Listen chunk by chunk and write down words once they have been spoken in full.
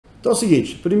Então é o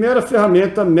seguinte, primeira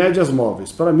ferramenta, médias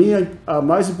móveis. Para mim é a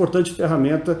mais importante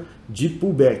ferramenta de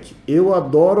pullback. Eu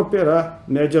adoro operar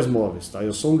médias móveis, tá?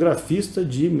 Eu sou um grafista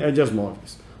de médias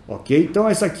móveis, ok? Então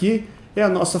essa aqui é a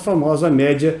nossa famosa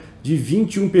média de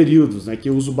 21 períodos, né, que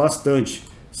eu uso bastante.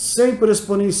 Sempre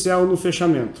exponencial no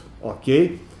fechamento,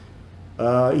 ok?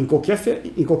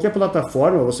 Em qualquer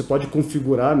plataforma você pode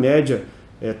configurar a média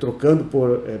trocando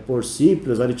por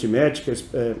simples, aritmética,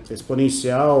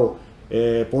 exponencial,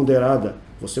 ponderada.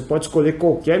 Você pode escolher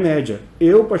qualquer média.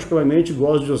 Eu particularmente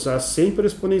gosto de usar sempre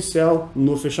exponencial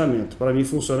no fechamento. Para mim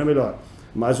funciona melhor.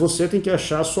 Mas você tem que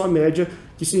achar a sua média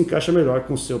que se encaixa melhor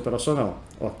com o seu operacional,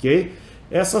 ok?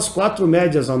 Essas quatro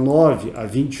médias, a 9, a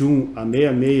 21, a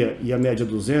 66 e a média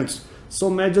 200, são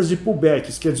médias de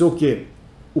pullbacks. Quer dizer o quê?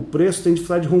 O preço tem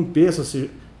dificuldade de romper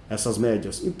essas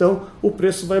médias. Então, o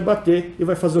preço vai bater e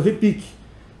vai fazer o repique.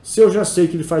 Se eu já sei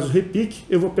que ele faz o repique,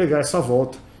 eu vou pegar essa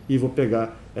volta e vou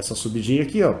pegar essa subidinha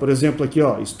aqui, ó. Por exemplo, aqui,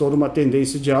 ó, estou numa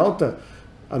tendência de alta,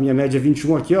 a minha média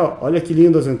 21 aqui, ó. Olha que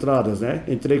lindas as entradas, né?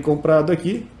 Entrei comprado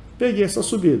aqui, peguei essa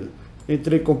subida.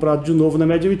 Entrei comprado de novo na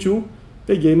média 21,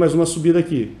 peguei mais uma subida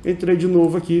aqui. Entrei de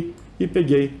novo aqui e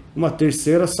peguei uma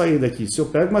terceira saída aqui. Se eu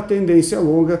pego uma tendência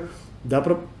longa, dá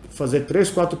para fazer 3,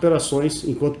 4 operações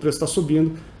enquanto o preço está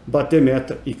subindo, bater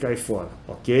meta e cair fora,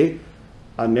 ok?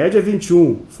 A média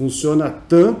 21 funciona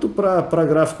tanto para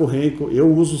gráfico Renko,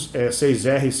 eu uso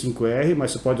 6R e 5R,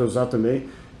 mas você pode usar também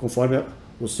conforme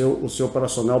o seu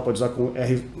operacional, pode usar com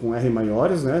R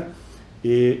maiores, né?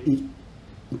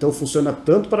 Então funciona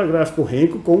tanto para gráfico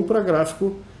Renko como para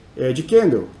gráfico de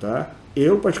candle, tá?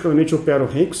 Eu particularmente opero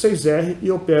Renko 6R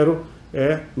e opero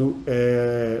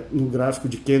no gráfico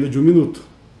de candle de 1 minuto,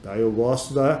 tá? Eu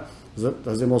gosto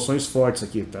das emoções fortes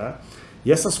aqui, tá?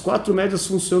 E essas quatro médias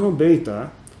funcionam bem, tá?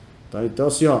 Então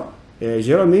assim, ó,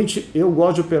 geralmente eu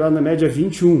gosto de operar na média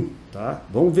 21, tá?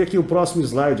 Vamos ver aqui o próximo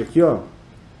slide aqui, ó.